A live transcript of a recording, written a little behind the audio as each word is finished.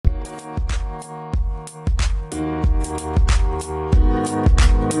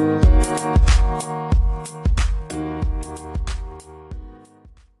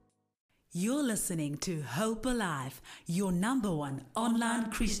listening to Hope Alive, your number one online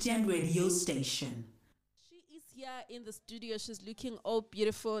Christian radio station. She is here in the studio. She's looking all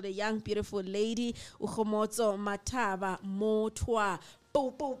beautiful, the young, beautiful lady, Ukgomotso Mataba Motwa.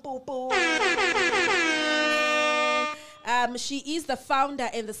 Boo, boo, boo, boo. She is the founder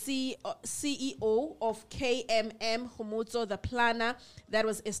and the CEO of KMM Kgomotso, the planner that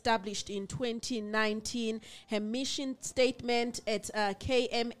was established in 2019. Her mission statement at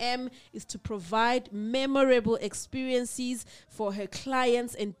KMM is to provide memorable experiences for her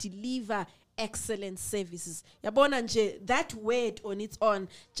clients and deliver excellent services. Yabona nje, that word on its own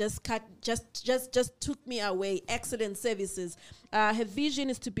just took me away. Excellent services. Her vision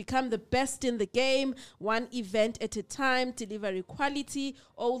is to become the best in the game, one event at a time, deliver quality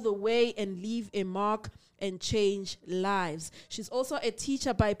all the way, and leave a mark and change lives. She's also a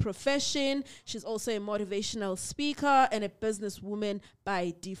teacher by profession. She's also a motivational speaker and a businesswoman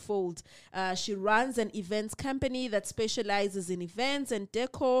by default. She runs an events company that specializes in events and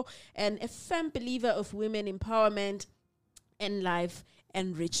decor, and a firm believer of women empowerment and life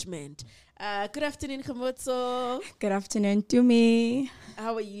enrichment. Good afternoon, Kgomotso. Good afternoon to me.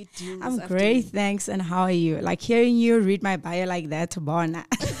 How are you doing? I'm great, thanks. And how are you? Like hearing you read my bio like that, Bona.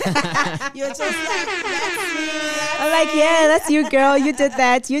 You're just like, that's me. I'm like, yeah, that's you, girl. You did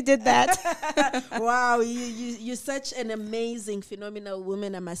that. You did that. Wow, you're such an amazing, phenomenal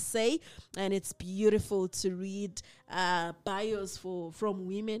woman, I must say. And it's beautiful to read bios from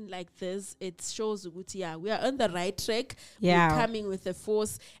women like this. It shows that we are on the right track. Yeah. We're coming with a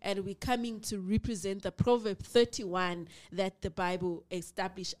force, and we're coming to represent the Proverb 31 that the Bible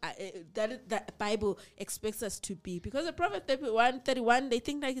established, that the Bible expects us to be. Because the Proverb 31, they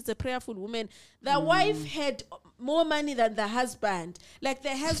think like it's a prayerful woman. The wife had more money than the husband. Like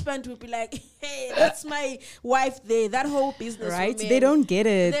the husband would be like, hey, that's my wife there, that whole business. Right? Woman. They don't get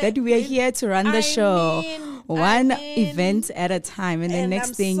it. That we are here to run the show. One event at a time. And the next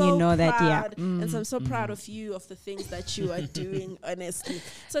I'm thing so you know proud, that, yeah. And so I'm so proud of you, of the things that you are doing, honestly.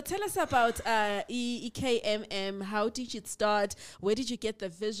 So tell us about KMM. How did it start? Where did you get the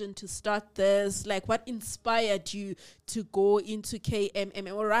vision to start this? Like, what inspired you to go into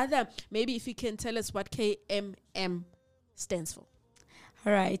KMM? Or rather, maybe if you can tell us what KMM stands for.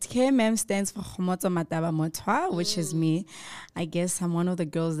 All right. KMM stands for Kgomotso Mataba Motwa, which is me. I guess I'm one of the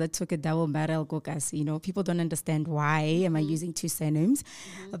girls that took a double barrel kokasi. You know, people don't understand why am I using two surnames.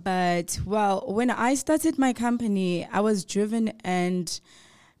 But, well, when I started my company, I was driven, actually,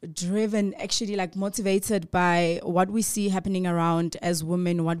 like motivated by what we see happening around as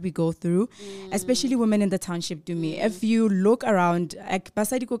women, what we go through, especially women in the township. To me, if you look around, like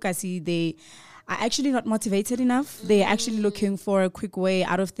Basadi Kokasi, they are actually not motivated enough. They're actually looking for a quick way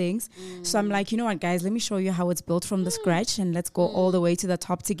out of things. So I'm like, you know what, guys, let me show you how it's built from the scratch, and let's go all the way to the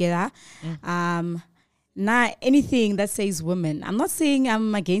top together. Not anything that says women. I'm not saying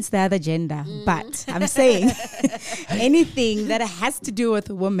I'm against the other gender, but I'm saying anything that has to do with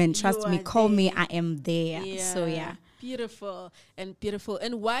women, trust me, call me, I am there. So yeah. Beautiful. And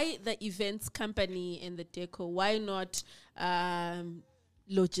why the events company and the deco? Why not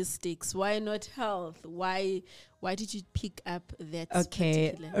logistics? Why not health? Why did you pick up that?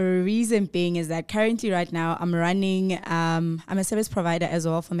 Okay, a reason being is that currently right now I'm running, I'm a service provider as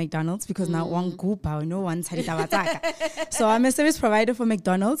well for McDonald's, because now one gupa, no one so I'm a service provider for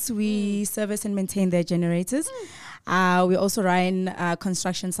McDonald's. We service and maintain their generators. We also run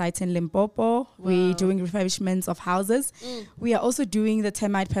construction sites in Limpopo. Wow. We're doing refurbishments of houses. We are also doing the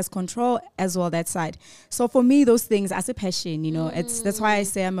termite pest control as well, that side. So for me, those things as a passion, you know, that's why I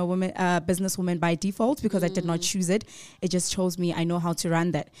say I'm a woman, businesswoman by default, because I did not choose it. It just chose me. I know how to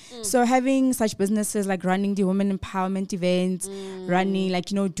run that. So having such businesses like running the women empowerment events, running,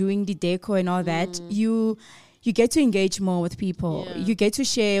 like, you know, doing the deco and all that, you get to engage more with people. Yeah. You get to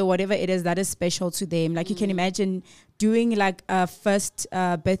share whatever it is that is special to them. Like you can imagine doing like a first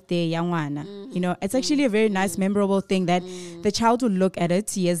birthday yangwana. You know, it's actually a very nice, memorable thing that the child will look at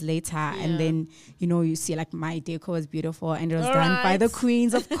it years later, and then, you know, you see like my deco is beautiful and it was done by the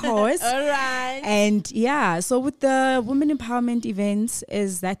queens, of course. All right. And yeah, so with the women empowerment events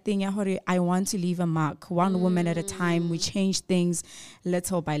is that thing, I want to leave a mark, one woman at a time. We change things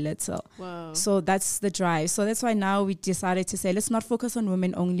little by little. Wow. So that's the drive. So that's why now we decided to say, let's not focus on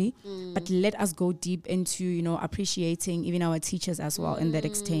women only, but let us go deep into, you know, appreciating even our teachers as well in that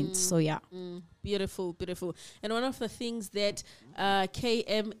extent. So yeah. Beautiful. And one of the things that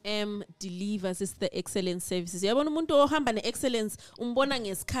KMM delivers is the excellent services. I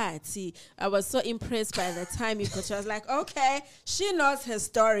was so impressed by the time because I was like, okay, she knows her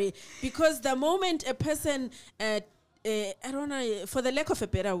story. Because the moment a person I don't know, for the lack of a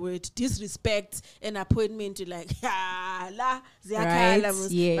better word, disrespect an appointment to like, la, Right,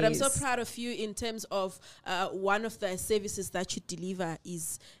 but I'm so yes. proud of you in terms of one of the services that you deliver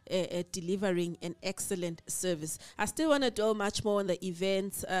is delivering an excellent service. I still want to dwell much more on the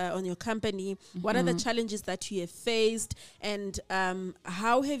events, on your company. What are the challenges that you have faced, and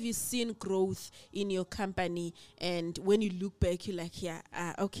how have you seen growth in your company? And when you look back, you're like, yeah,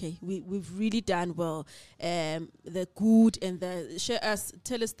 okay, we've really done well. The good and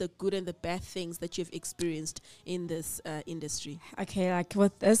tell us the good and the bad things that you've experienced in this industry. Okay, like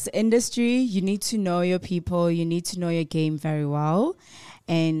with this industry, you need to know your people, you need to know your game very well,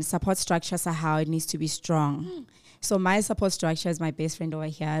 and support structures are how it needs to be strong. So my support structure is my best friend over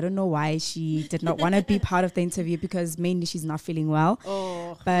here. I don't know why she did not want to be part of the interview, because mainly she's not feeling well.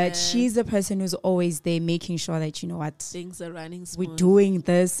 Oh, But man. she's the person who's always there, making sure that, you know what, Things are running smooth. we're doing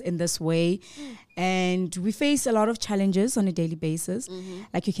this in this way. And we face a lot of challenges on a daily basis.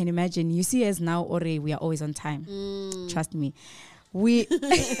 Like you can imagine, you see us now, we are always on time. Trust me.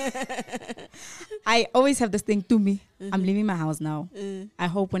 I always have this thing to me. I'm leaving my house now. I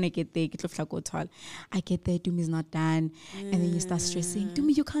hope when I get there, I get there, Tumi's not done. And then you start stressing,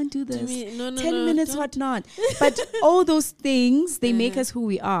 Tumi, you can't do this. Tumi, no, 10 minutes, whatnot. But all those things, they make us who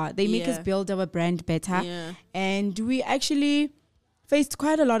we are. They make us build our brand better. Yeah. And we actually faced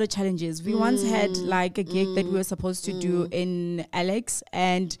quite a lot of challenges. We once had like a gig that we were supposed to do in Alex,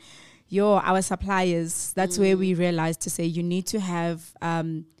 and our suppliers, that's where we realized to say you need to have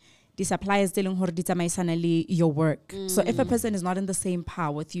the suppliers dealing with your work. So if a person is not in the same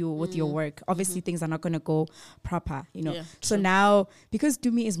power with you, with your work, obviously things are not going to go proper, you know. Yeah, so now, because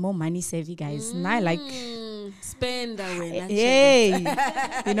Dumi is more money savvy, guys, now I like, spend away. yay,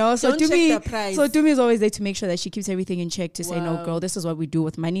 you know, so Don't check the Dumi, price. so Dumi is always there to make sure that she keeps everything in check, to say, no, Wow. girl, this is what we do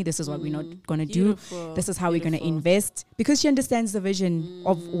with money. This is what we're not going to do. Beautiful, This is how we're going to beautiful. invest, because she understands the vision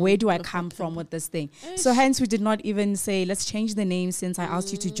of where do I come from with this thing. So hence we did not even say, let's change the name since I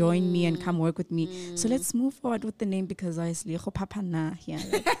asked you to join me and come work with me. So let's move forward with the name, because obviously,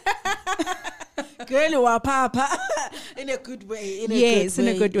 Girl, wa papa in a good way. Yes, in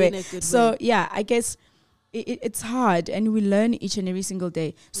a good way. In a good So way. yeah, I guess it's hard, and we learn each and every single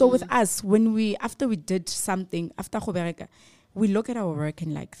day. So with us, after we did something, after Khobereka, we look at our work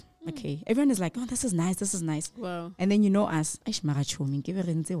and like, okay, everyone is like, oh, this is nice. Wow. And then you know us, "Eish, mara chomi, give her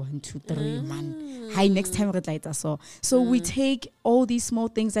rinse 1, 2, 3, man. Hi, next time we later." So we take all these small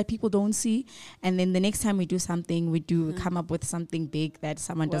things that people don't see, and then the next time we do something, we come up with something big that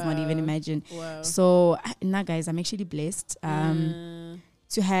someone does not even Wow. imagine. Wow. So now, guys, I'm actually blessed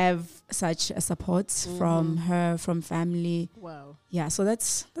to have such a support from her, from family. Wow. Yeah, so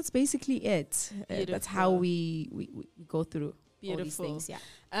that's basically it. That's how we go through all these Beautiful. things. Yeah.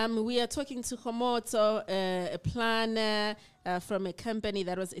 We are talking to Khomoto, a planner from a company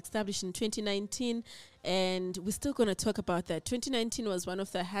that was established in 2019, and we're still going to talk about that. 2019 was one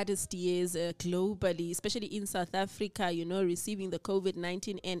of the hardest years globally, especially in South Africa, you know, receiving the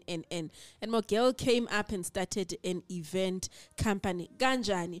COVID-19 and Mogel came up and started an event company,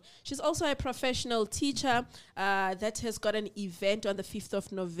 Ganjani. She's also a professional teacher that has got an event on the 5th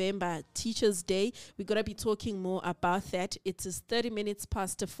of November, Teachers Day. We're going to be talking more about that. It is 30 minutes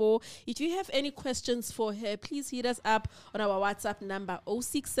past 4. If you have any questions for her, please hit us up on our WhatsApp number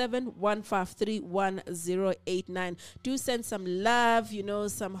 067 153 1089. Do send some love, you know,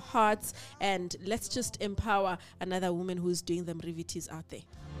 some hearts, and let's just empower another woman who's doing them riveties out there.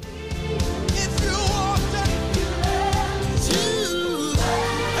 If you want that,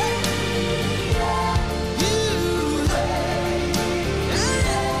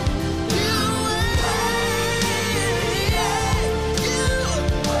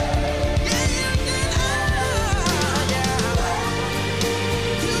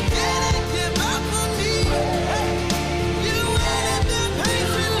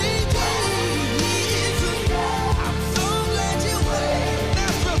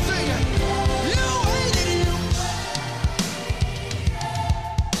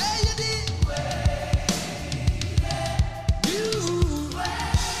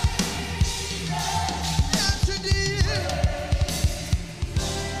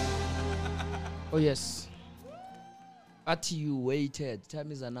 Oh yes. At you waited. Time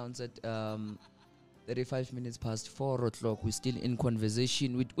is announced at 35 minutes past 4 o'clock. We're still in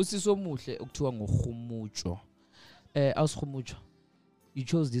conversation with Usiso Muhle okuthiwa ngoKhumutsho. Khumutsho. You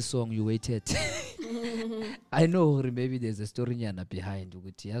chose this song, you waited. I know maybe there's a story nyana behind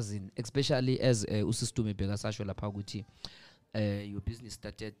ukuthi yazi, especially as usistume bheka sasho lapha ukuthi your business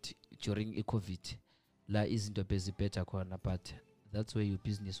started during COVID. La izinto bezibetha khona, but that's where your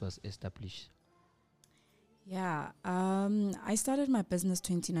business was established. Yeah, I started my business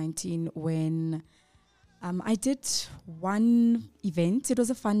 2019 when I did one event. It was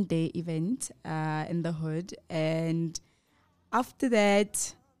a fun day event in the hood. And after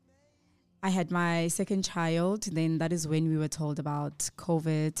that, I had my second child. Then that is when we were told about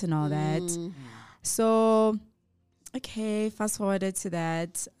COVID and all that. So, okay, fast forwarded to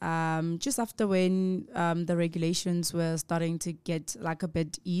that. Just after when the regulations were starting to get like a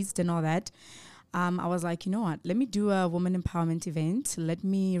bit eased and all that, I was like, you know what, let me do a women empowerment event. Let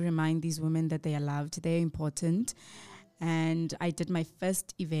me remind these women that they are loved, they're important. And I did my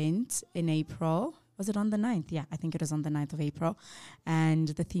first event in April. Was it on the 9th? Yeah, I think it was on the 9th of April. And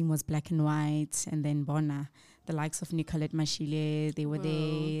the theme was black and white. And then Bona, the likes of Nicolette Mashile, they were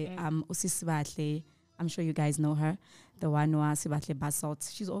there. Usi Sibatle, I'm sure you guys know her. The one who Sibatle Basalt.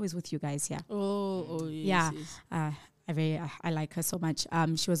 She's always with you guys here. Oh, yes. Yeah. I like her so much.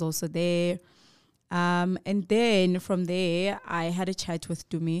 She was also there. And then from there, I had a chat with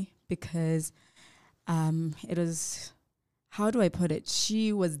Dumi because it was, how do I put it?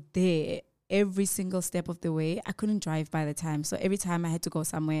 She was there every single step of the way. I couldn't drive by the time. So every time I had to go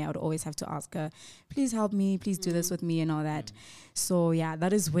somewhere, I would always have to ask her, please help me, please do this with me and all that. So yeah,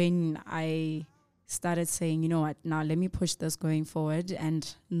 that is when I started saying, you know what, now let me push this going forward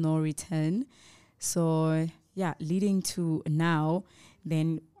and no return. So yeah, leading to now,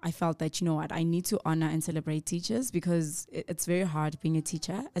 then I felt that, you know what, I need to honor and celebrate teachers because it's very hard being a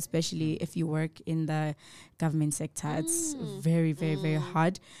teacher, especially if you work in the government sector. It's very, very, very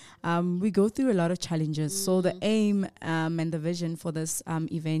hard. We go through a lot of challenges. So the aim and the vision for this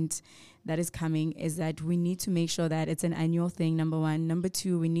event that is coming is that we need to make sure that it's an annual thing, number one. Number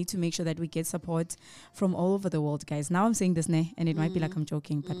two, we need to make sure that we get support from all over the world, guys. Now I'm saying this, and it might be like I'm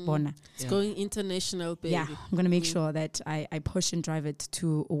joking, but Bona. It's going international, baby. Yeah, I'm going to make sure that I push and drive it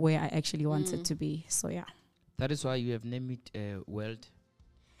to where I actually want it to be. So, yeah. That is why you have named it World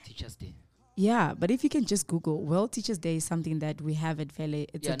Teachers Day. Yeah, but if you can just Google, World Teachers Day is something that we have at Vele.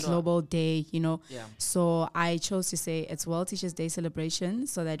 It's a global day, you know. Yeah. So I chose to say it's World Teachers Day celebration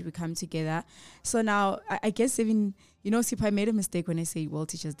so that we come together. So now, I guess even, you know, Sip, I made a mistake when I say World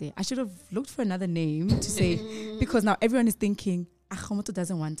Teachers Day. I should have looked for another name to say, because now everyone is thinking, Khomoto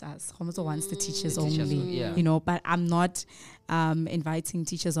doesn't want us. Khomoto wants the teachers only, you know, but I'm not inviting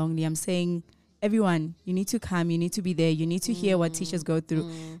teachers only. I'm saying, everyone, you need to come, you need to be there, you need to hear what teachers go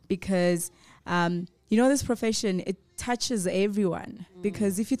through because, you know, this profession, it touches everyone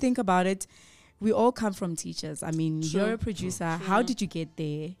because if you think about it, we all come from teachers. I mean, you're a producer. How did you get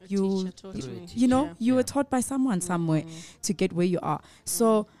there? You were taught by someone somewhere to get where you are.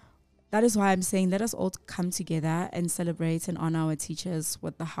 So that is why I'm saying let us all come together and celebrate and honor our teachers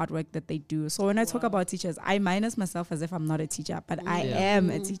with the hard work that they do. So when I talk about teachers, I minus myself as if I'm not a teacher, but I am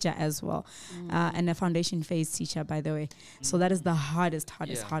a teacher as well. And a foundation phase teacher, by the way. So that is the hardest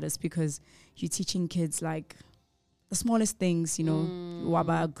because you're teaching kids like the smallest things, you know,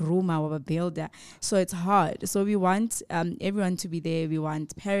 waba groomer, waba builder. So it's hard. So we want everyone to be there. We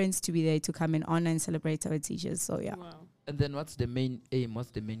want parents to be there to come and honor and celebrate our teachers. So yeah. Wow. And then what's the main aim?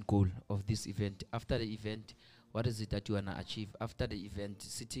 What's the main goal of this event? After the event, what is it that you want to achieve? After the event,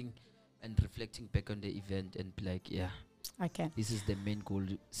 sitting and reflecting back on the event and be like, yeah, okay, this is the main goal.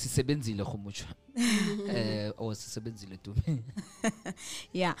 Sisebenzile khumutsho. Or sisebenzile tu.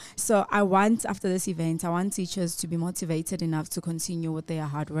 Yeah. So I want, after this event, I want teachers to be motivated enough to continue with their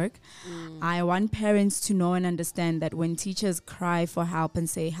hard work. I want parents to know and understand that when teachers cry for help and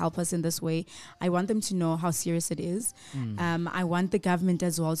say, help us in this way, I want them to know how serious it is. I want the government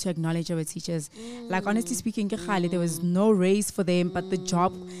as well to acknowledge our teachers. Like, honestly speaking, there was no raise for them, but the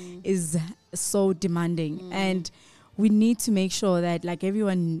job is so demanding. And we need to make sure that like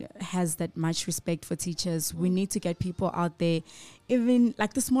everyone has that much respect for teachers. We need to get people out there, even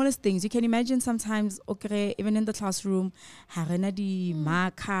like the smallest things. You can imagine sometimes, okay, even in the classroom, harena di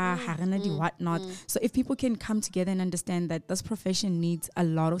marker, harena di whatnot. So if people can come together and understand that this profession needs a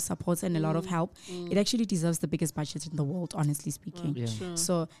lot of support and a lot of help, it actually deserves the biggest budget in the world, honestly speaking.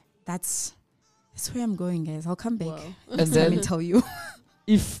 So that's where I'm going, guys. I'll come back And let me tell you.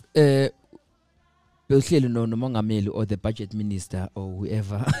 If Nomongameli or the budget minister or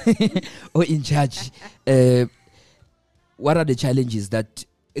whoever or in charge, what are the challenges that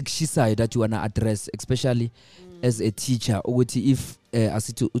that you wanna address, especially as a teacher? Or if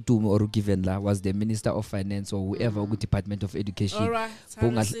Asitu Utumu or Givenla was the Minister of Finance or whoever, Department of Education. All right,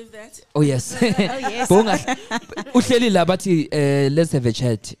 time to save that. Oh yes. Let's have a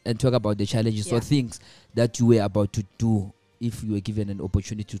chat and talk about the challenges or things that you were about to do if you were given an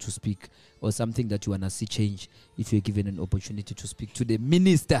opportunity to speak, or something that you wanna see change if you're given an opportunity to speak to the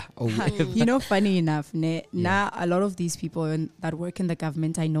minister or whatever? You know, funny enough, now a lot of these people that work in the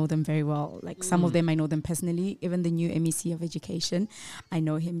government, I know them very well. Like some of them, I know them personally. Even the new MEC of Education, I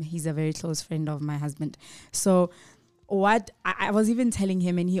know him. He's a very close friend of my husband. So what I was even telling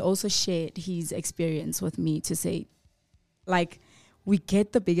him, and he also shared his experience with me to say, like, we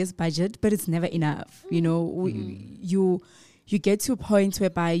get the biggest budget, but it's never enough. You know, you get to a point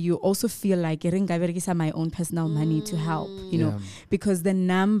whereby you also feel like my own personal money to help, you know, because the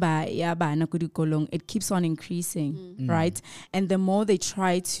number, it keeps on increasing, right? And the more they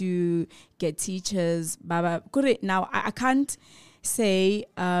try to get teachers, now I can't say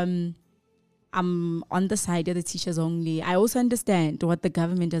I'm on the side of the teachers only. I also understand what the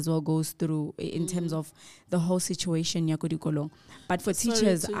government as well goes through in terms of the whole situation. But for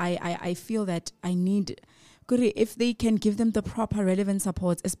teachers, I feel that I need, if they can give them the proper relevant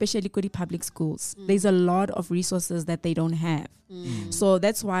support, especially public schools, there's a lot of resources that they don't have. So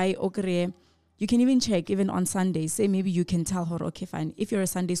that's why you can even check, even on Sundays, say maybe you can tell her, okay, fine, if you're a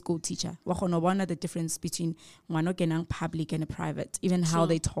Sunday school teacher, one of the difference between public and a private, even how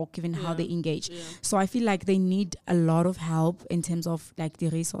they talk, even how they engage. So I feel like they need a lot of help in terms of like the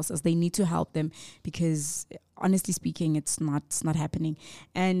resources. They need to help them because honestly speaking, it's not happening.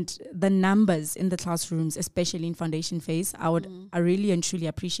 And the numbers in the classrooms, especially in foundation phase, I really and truly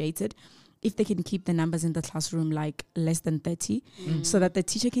appreciate it if they can keep the numbers in the classroom like less than 30, so that the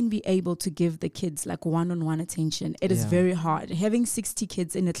teacher can be able to give the kids like one-on-one attention. It is very hard. Having 60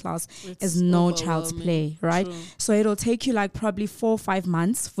 kids in a class is no child's play, right? True. So it'll take you like probably 4 or 5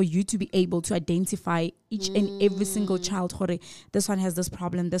 months for you to be able to identify each and every single child. This one has this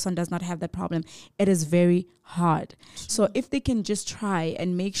problem, this one does not have that problem. It is very hard. So if they can just try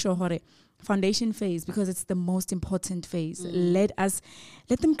and make sure foundation phase, because it's the most important phase, let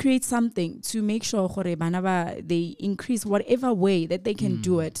them create something to make sure they increase whatever way that they can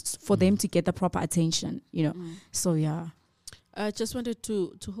do it for them to get the proper attention, you know. So yeah, I just wanted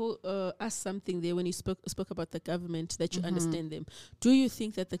to ask something there when you spoke about the government, that you understand them. Do you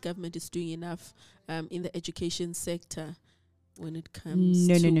think that the government is doing enough in the education sector when it comes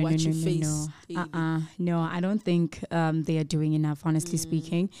to what you face? No, I don't think they are doing enough, honestly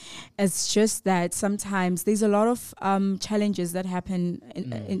speaking. It's just that sometimes there's a lot of challenges that happen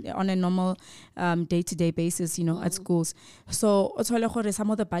on a normal day-to-day basis, you know, at schools. So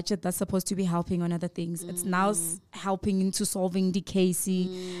some of the budget that's supposed to be helping on other things, it's now helping into solving the KC,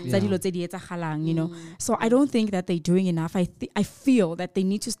 you know. So I don't think that they're doing enough. I feel that they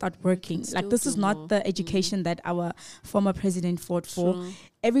need to start working. Like, this is not the education that our former president fought for.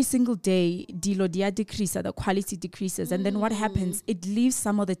 Every single day, the quality decreases. And then what happens? It leaves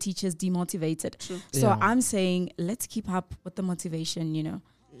some of the teachers demotivated. So I'm saying, let's keep up with the motivation, you know.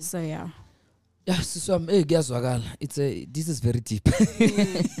 So yeah. Yeah, so this is very deep.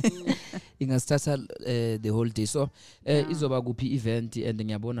 Ingasthatha the whole day. So izoba kuphi event, and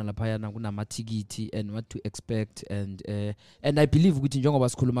ngiyabona lapha yana kunamathikiti and what to expect, and I believe ukuthi njengoba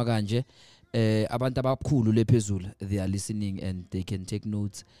sikhuluma kanje abantu abakhulu lephezulu, they are listening and they can take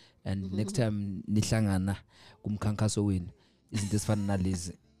notes, and next time nihlangana kumkhankaso wenu izinto ezifana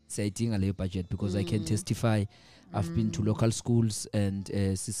nalezi siyayidinga leyo budget, because I can testify. I've been to local schools and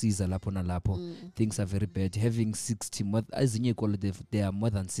sisiza lapho nalapho. Things are very bad. Having 60, there are more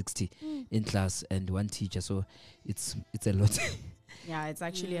than 60 in class and one teacher, so it's a lot. Yeah, it's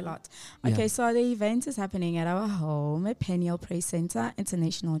actually a lot. Okay, so the event is happening at our home at Peniel Praise Center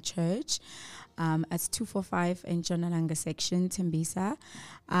International Church. It's 245 in Jonalanga section, Tembisa.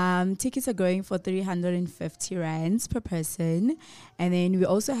 Tickets are going for 350 rands per person. And then we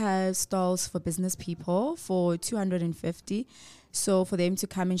also have stalls for business people for 250. So for them to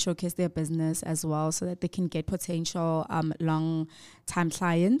come and showcase their business as well, so that they can get potential long-time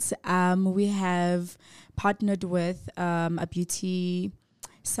clients. We have partnered with a beauty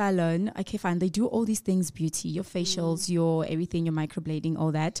salon. Okay, fine. They do all these things, beauty, your facials, your everything, your microblading,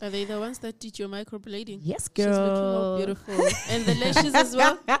 all that. Are they the ones that did your microblading? Yes, girl. She's looking all beautiful. And the lashes as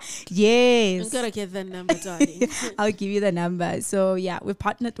well? Yes. I'm going to get that number, darling. I'll give you the number. So, yeah, we've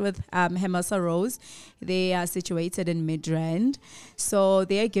partnered with Hermosa Rose. They are situated in Midrand. So,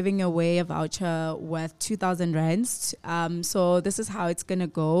 they are giving away a voucher worth 2,000 rands. So, this is how it's going to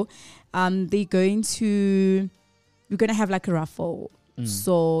go. We're going to have like a raffle.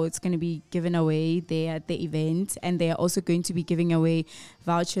 So it's going to be given away there at the event. And they are also going to be giving away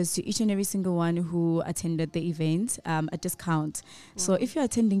vouchers to each and every single one who attended the event, a discount. So if you're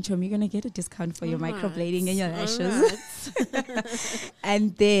attending Chom, you're going to get a discount for your microblading and your lashes.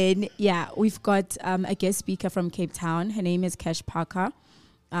 And then, we've got a guest speaker from Cape Town. Her name is Cash Parker.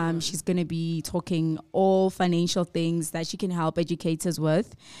 She's going to be talking all financial things that she can help educators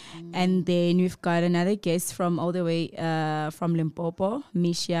with. And then we've got another guest from all the way from Limpopo,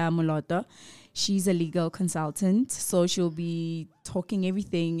 Misha Moloto. She's a legal consultant. So she'll be talking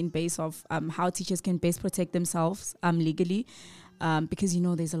everything in base of how teachers can best protect themselves legally. Because,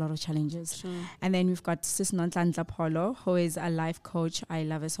 there's a lot of challenges. Sure. And then we've got Sis Nonhlanhla Polo, who is a life coach. I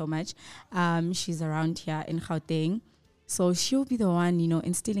love her so much. She's around here in Gauteng. So she'll be the one,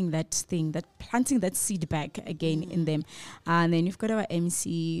 instilling that thing, that planting that seed back again in them. And then you've got our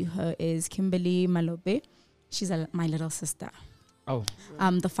MC, who is Kimberly Malope. She's my little sister. Oh.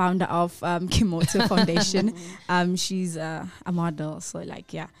 The founder of Kimoto Foundation. She's a model. So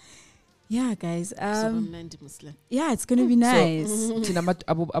yeah, guys. It's going to be nice. Thina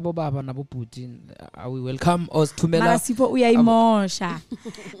abo baba nabo bhuti, are we welcome or sithumela? Mara Sipho uyayimosha.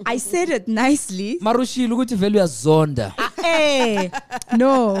 I said it nicely. Marushilo ukuthi vele uyazonda.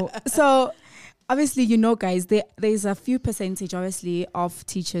 No. So obviously, guys, there's a few percentage, obviously, of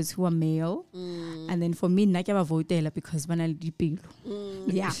teachers who are male. And then for me, nakaba votela because banal dipilo.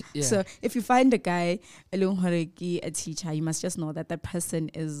 Yeah. So if you find a guy, a teacher, you must just know that that person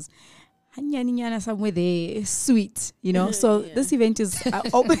is somewhere there, sweet, So this event is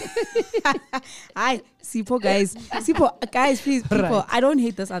open. Hi, Sipho guys. Guys, please, people. Right. I don't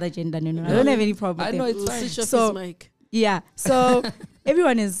hate this other gender. No. I don't have any problem with I know it. it's fine. Switch off his mic. Yeah, so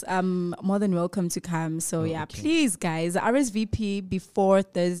everyone is more than welcome to come. So please, guys, RSVP before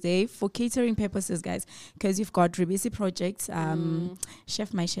Thursday for catering purposes, guys, because you've got Rebisi Project,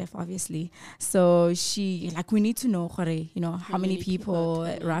 my chef, obviously. So we need to know, how many people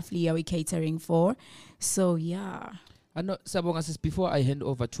roughly are we catering for. So I know, Sabonga says, before I hand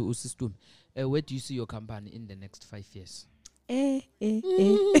over to Usistum, where do you see your company in the next 5 years?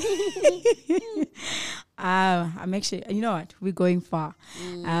 I'm actually, we're going far.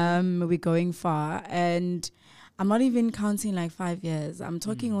 We're going far, and I'm not even counting 5 years. I'm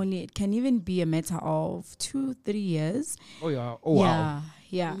talking only, it can even be a matter of 2-3 years. Oh yeah. Oh wow.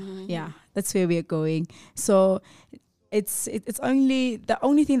 Yeah. That's where we're going. So it's only the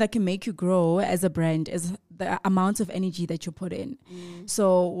only thing that can make you grow as a brand is the amount of energy that you put in.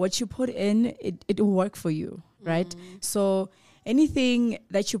 So what you put in, it will work for you, right? So anything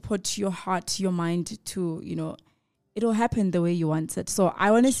that you put your heart, your mind to, it'll happen the way you want it. So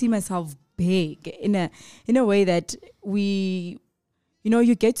I want to see myself big in a way that we,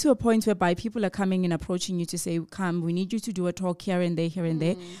 you get to a point whereby people are coming and approaching you to say, come, we need you to do a talk here and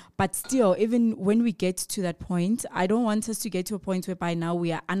there. But still, even when we get to that point, I don't want us to get to a point whereby now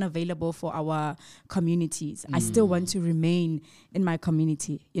we are unavailable for our communities. I still want to remain in my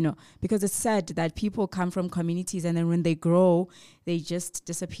community, because it's sad that people come from communities and then when they grow, they just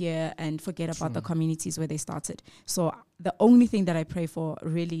disappear and forget about the communities where they started. So the only thing that I pray for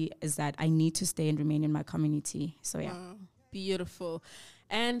really is that I need to stay and remain in my community. So Wow. Beautiful.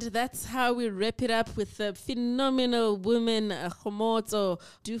 And that's how we wrap it up with the phenomenal woman, Kgomotso.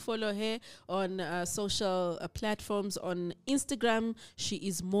 Do follow her on social platforms. On Instagram, she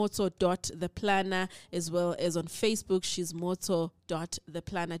is motso.theplanner, as well as on Facebook, she's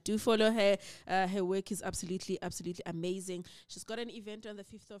motso.theplanner. Do follow her. Her work is absolutely amazing. She's got an event on the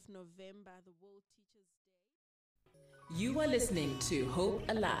 5th of November, the World Teachers Day. You are listening to Hope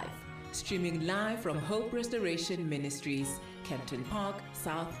Alive, streaming live from Hope Restoration Ministries, Kempton Park,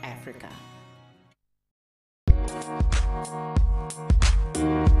 South Africa.